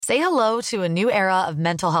Say hello to a new era of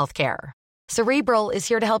mental health care. Cerebral is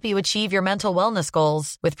here to help you achieve your mental wellness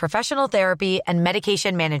goals with professional therapy and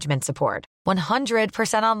medication management support.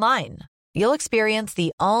 100% online. You'll experience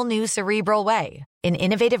the all-new Cerebral Way, an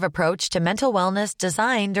innovative approach to mental wellness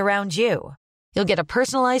designed around you. You'll get a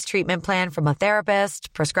personalized treatment plan from a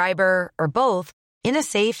therapist, prescriber, or both in a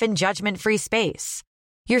safe and judgment-free space.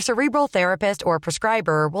 Your Cerebral therapist or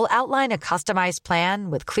prescriber will outline a customized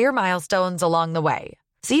plan with clear milestones along the way,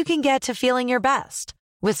 so you can get to feeling your best.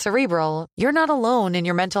 With Cerebral, you're not alone in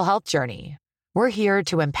your mental health journey. We're here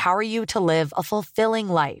to empower you to live a fulfilling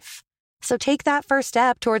life. So take that first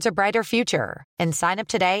step towards a brighter future and sign up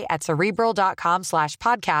today at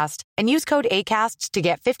Cerebral.com/podcast and use code ACAST to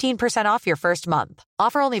get 15% off your first month.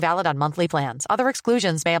 Offer only valid on monthly plans. Other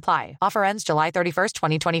exclusions may apply. Offer ends July 31st,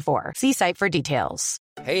 2024. See site for details.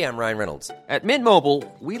 Hey, I'm Ryan Reynolds. At Mint Mobile,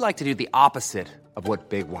 we like to do the opposite of what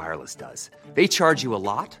Big Wireless does. They charge you a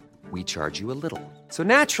lot. We charge you a little. So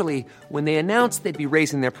naturally, when they announced they'd be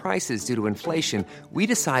raising their prices due to inflation, we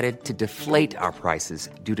decided to deflate our prices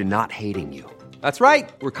due to not hating you. That's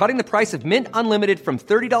right. We're cutting the price of Mint Unlimited from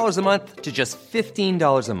 $30 a month to just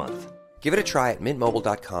 $15 a month. Give it a try at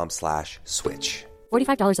mintmobile.com/switch.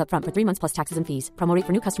 $45 up front for 3 months plus taxes and fees. Promo rate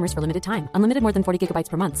for new customers for limited time. Unlimited more than 40 gigabytes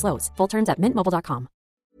per month. Slows full terms at mintmobile.com.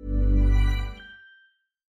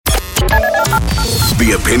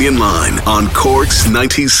 The Opinion Line on Cork's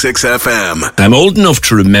 96 FM. I'm old enough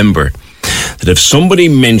to remember that if somebody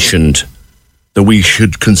mentioned that we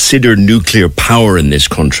should consider nuclear power in this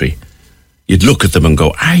country, you'd look at them and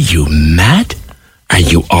go, are you mad? Are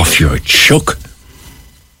you off your chuck?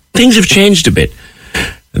 Things have changed a bit.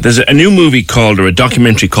 There's a new movie called, or a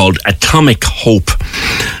documentary called Atomic Hope,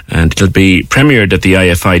 and it'll be premiered at the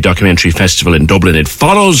IFI Documentary Festival in Dublin. It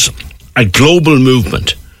follows a global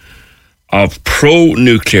movement of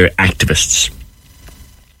pro-nuclear activists,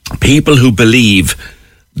 people who believe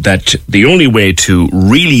that the only way to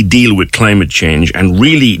really deal with climate change and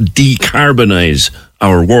really decarbonize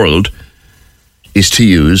our world is to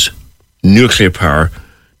use nuclear power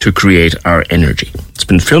to create our energy. It's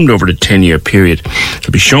been filmed over a 10-year period.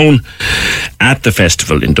 It'll be shown at the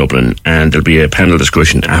festival in Dublin, and there'll be a panel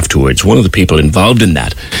discussion afterwards. One of the people involved in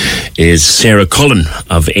that is Sarah Cullen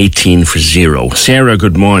of 18 for Zero. Sarah,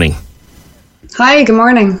 good morning. Hi, good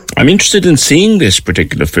morning. I'm interested in seeing this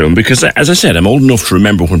particular film because, as I said, I'm old enough to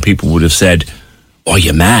remember when people would have said, oh,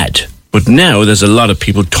 you're mad. But now there's a lot of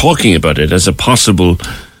people talking about it as a possible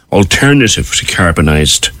alternative to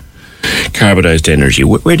carbonized energy.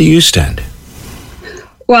 Where do you stand?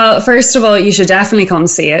 Well, first of all, you should definitely come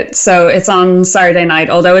see it. So it's on Saturday night,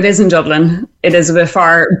 although it is in Dublin. It is a bit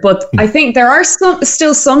far, but I think there are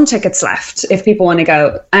still some tickets left if people want to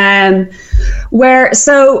go.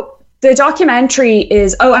 The documentary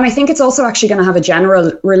is, and I think it's also actually going to have a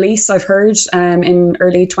general release, I've heard, in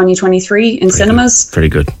early 2023 in cinemas. Very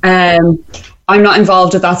good. I'm not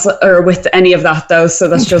involved with that or with any of that though, so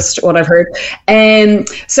that's just what I've heard. I'm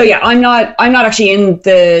not actually in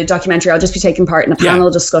the documentary. I'll just be taking part in a panel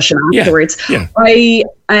discussion afterwards. Yeah.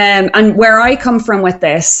 And where I come from with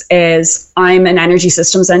this is I'm an energy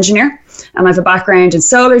systems engineer. And I have a background in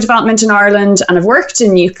solar development in Ireland, and I've worked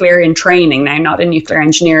in nuclear in training now, not in nuclear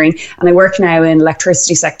engineering. And I work now in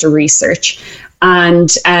electricity sector research. And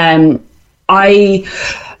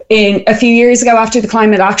in a few years ago, after the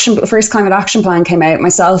first climate action plan came out,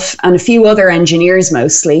 myself and a few other engineers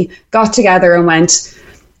mostly got together and went,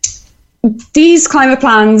 these climate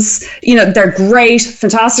plans, they're great,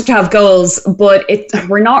 fantastic to have goals, but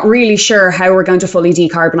we're not really sure how we're going to fully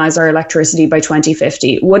decarbonize our electricity by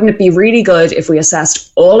 2050. Wouldn't it be really good if we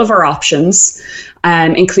assessed all of our options,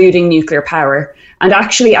 including nuclear power? And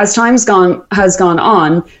actually, as time has gone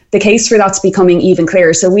on, the case for that's becoming even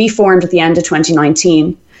clearer. So we formed at the end of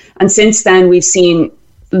 2019. And since then, we've seen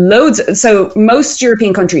loads. So most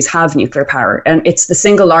European countries have nuclear power, and it's the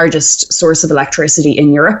single largest source of electricity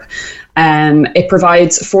in Europe. It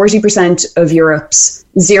provides 40% of Europe's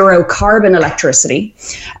zero carbon electricity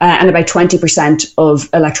and about 20% of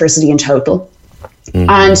electricity in total. Mm-hmm.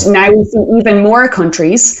 And now we see even more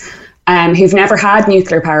countries who've never had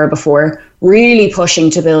nuclear power before really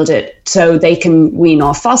pushing to build it so they can wean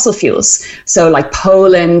off fossil fuels. So like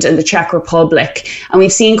Poland and the Czech Republic. And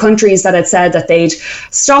we've seen countries that had said that they'd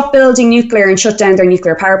stop building nuclear and shut down their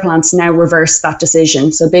nuclear power plants now reverse that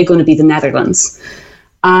decision. So big going to be the Netherlands.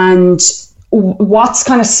 And what's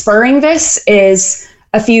kind of spurring this is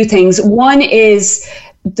a few things. One is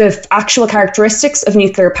the actual characteristics of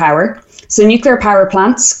nuclear power. So nuclear power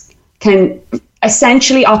plants can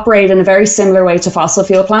essentially operate in a very similar way to fossil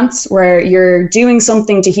fuel plants, where you're doing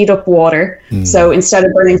something to heat up water. So instead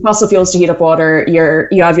of burning fossil fuels to heat up water,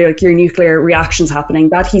 you have your nuclear reactions happening.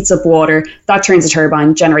 That heats up water, that turns a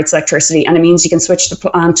turbine, generates electricity, and it means you can switch the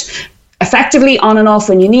plant effectively on and off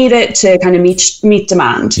when you need it to kind of meet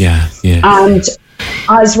demand. And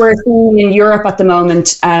as we're seeing in Europe at the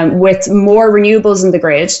moment, with more renewables in the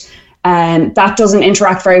grid, that doesn't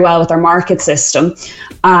interact very well with our market system,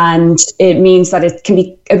 and it means that it can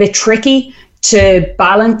be a bit tricky to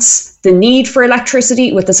balance the need for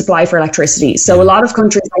electricity with the supply for electricity. So a lot of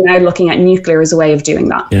countries are now looking at nuclear as a way of doing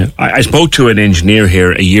that. Yeah, I spoke to an engineer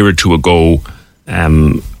here a year or two ago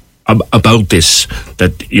about this,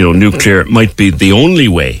 that nuclear might be the only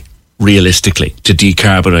way realistically to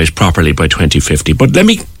decarbonise properly by 2050. But let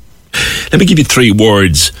me give you 3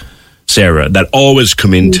 words, Sarah, that always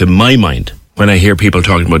come into my mind when I hear people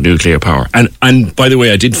talking about nuclear power. And by the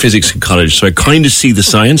way, I did physics in college, so I kind of see the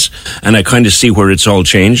science and I kind of see where it's all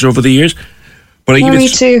changed over the years. But I give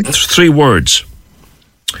you 3 words: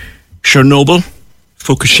 Chernobyl,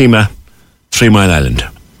 Fukushima, 3 Mile Island.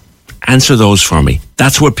 Answer those for me.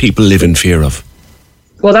 That's what people live in fear of.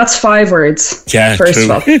 Well, that's 5 words. Yeah, first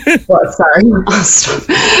true. of all. Well, sorry, I'll stop.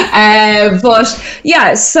 But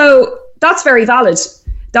yeah, so that's very valid.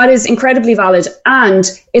 That is incredibly valid. And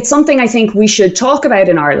it's something I think we should talk about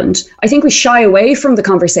in Ireland. I think we shy away from the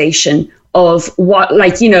conversation of what,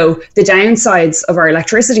 the downsides of our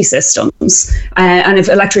electricity systems and of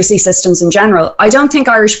electricity systems in general. I don't think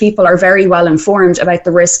Irish people are very well informed about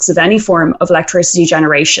the risks of any form of electricity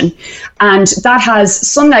generation. And that has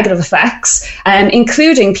some negative effects,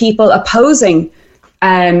 including people opposing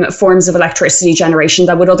forms of electricity generation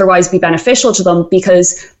that would otherwise be beneficial to them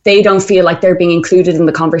because they don't feel like they're being included in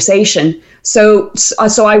the conversation. So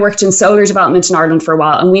I worked in solar development in Ireland for a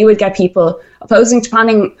while, and we would get people opposing to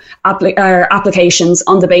planning applications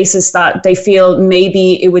on the basis that they feel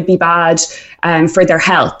maybe it would be bad for their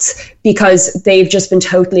health because they've just been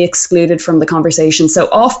totally excluded from the conversation. So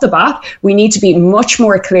off the bat, we need to be much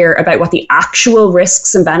more clear about what the actual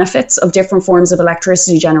risks and benefits of different forms of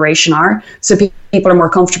electricity generation are, so people are more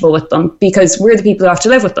comfortable with them, because we're the people who have to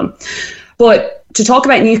live with them. But to talk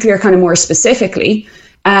about nuclear kind of more specifically,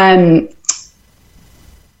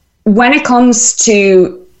 when it comes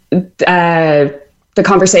to the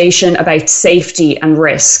conversation about safety and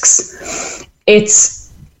risks,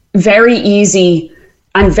 it's very easy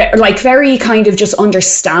and very kind of just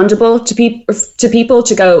understandable to people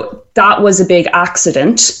to go, that was a big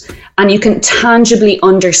accident, and you can tangibly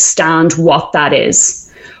understand what that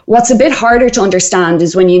is. What's a bit harder to understand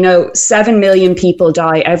is when 7 million people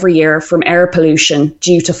die every year from air pollution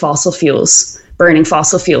due to fossil fuels, burning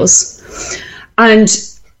fossil fuels. And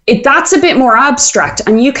that's a bit more abstract,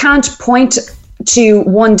 and you can't point to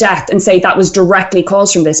one death and say that was directly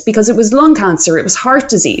caused from this, because it was lung cancer, it was heart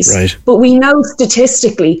disease. Right. But we know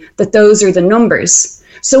statistically that those are the numbers.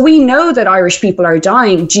 So we know that Irish people are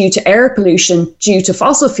dying due to air pollution, due to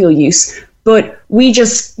fossil fuel use, but we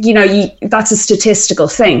just, that's a statistical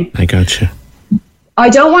thing. I gotcha. I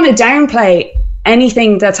don't want to downplay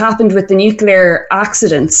anything that's happened with the nuclear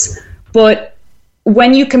accidents, but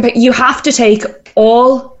when you compare, you have to take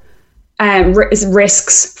all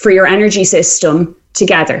risks for your energy system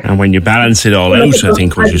together. And when you balance it all out, I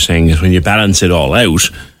think what you're saying is when you balance it all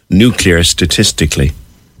out, nuclear statistically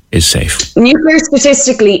is safe. Nuclear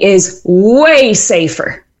statistically is way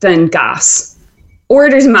safer than gas.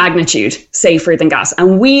 Orders of magnitude safer than gas.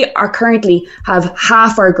 And we are currently have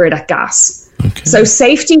half our grid at gas. Okay. So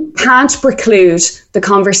safety can't preclude the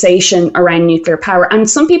conversation around nuclear power. And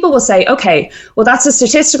some people will say, okay, well, that's a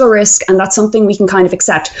statistical risk and that's something we can kind of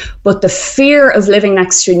accept. But the fear of living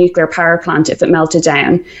next to a nuclear power plant if it melted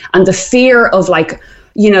down, and the fear of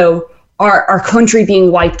our country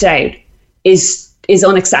being wiped out is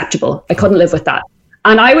unacceptable. I couldn't live with that.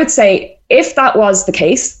 And I would say, if that was the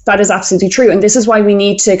case, that is absolutely true. And this is why we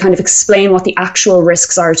need to kind of explain what the actual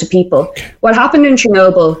risks are to people. What happened in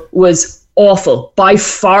Chernobyl was awful, by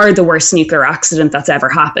far the worst nuclear accident that's ever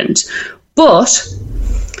happened. But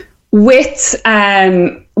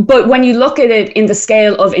when you look at it in the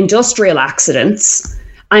scale of industrial accidents,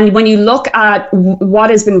 and when you look at what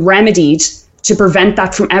has been remedied to prevent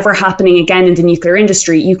that from ever happening again in the nuclear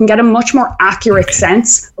industry, you can get a much more accurate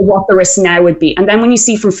sense of what the risk now would be. And then when you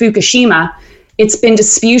see from Fukushima, it's been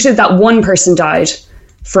disputed that one person died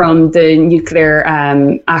from the nuclear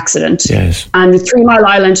accident. Yes. And with 3 Mile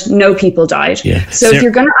Island, no people died. Yeah. So if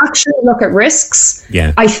you're going to actually look at risks,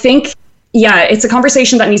 I think it's a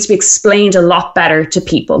conversation that needs to be explained a lot better to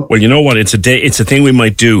people. Well, you know what? It's a thing we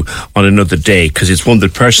might do on another day, because it's one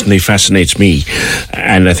that personally fascinates me,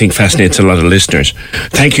 and I think fascinates a lot of listeners.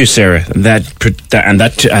 Thank you, Sarah.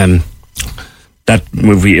 That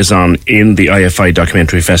movie is on in the IFI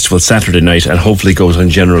Documentary Festival Saturday night, and hopefully goes on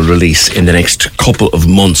general release in the next couple of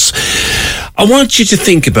months. I want you to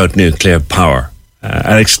think about nuclear power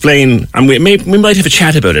and explain, and we might have a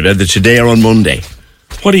chat about it either today or on Monday.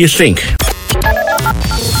 What do you think?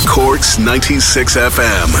 Cork's 96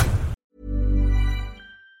 FM.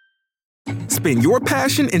 Spin your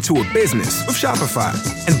passion into a business with Shopify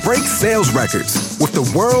and break sales records with the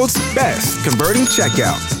world's best converting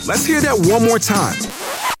checkout. Let's hear that one more time.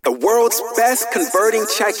 The world's best converting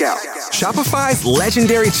checkout. Shopify's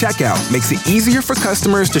legendary checkout makes it easier for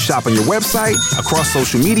customers to shop on your website, across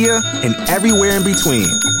social media, and everywhere in between.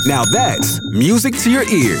 Now that's music to your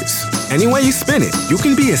ears. Any way you spin it, you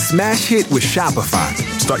can be a smash hit with Shopify.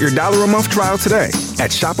 Start your $1 a month trial today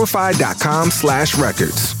at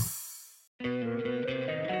shopify.com/records.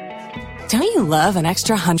 Don't you love an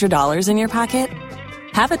extra $100 in your pocket?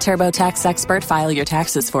 Have a TurboTax expert file your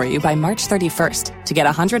taxes for you by March 31st to get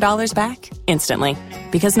 $100 back instantly.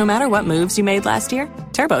 Because no matter what moves you made last year,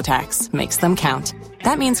 TurboTax makes them count.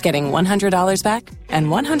 That means getting $100 back and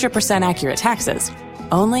 100% accurate taxes,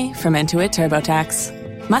 only from Intuit TurboTax.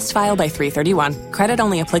 Must file by 3/31. Credit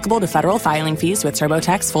only applicable to federal filing fees with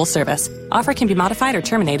TurboTax full service. Offer can be modified or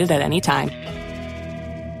terminated at any time.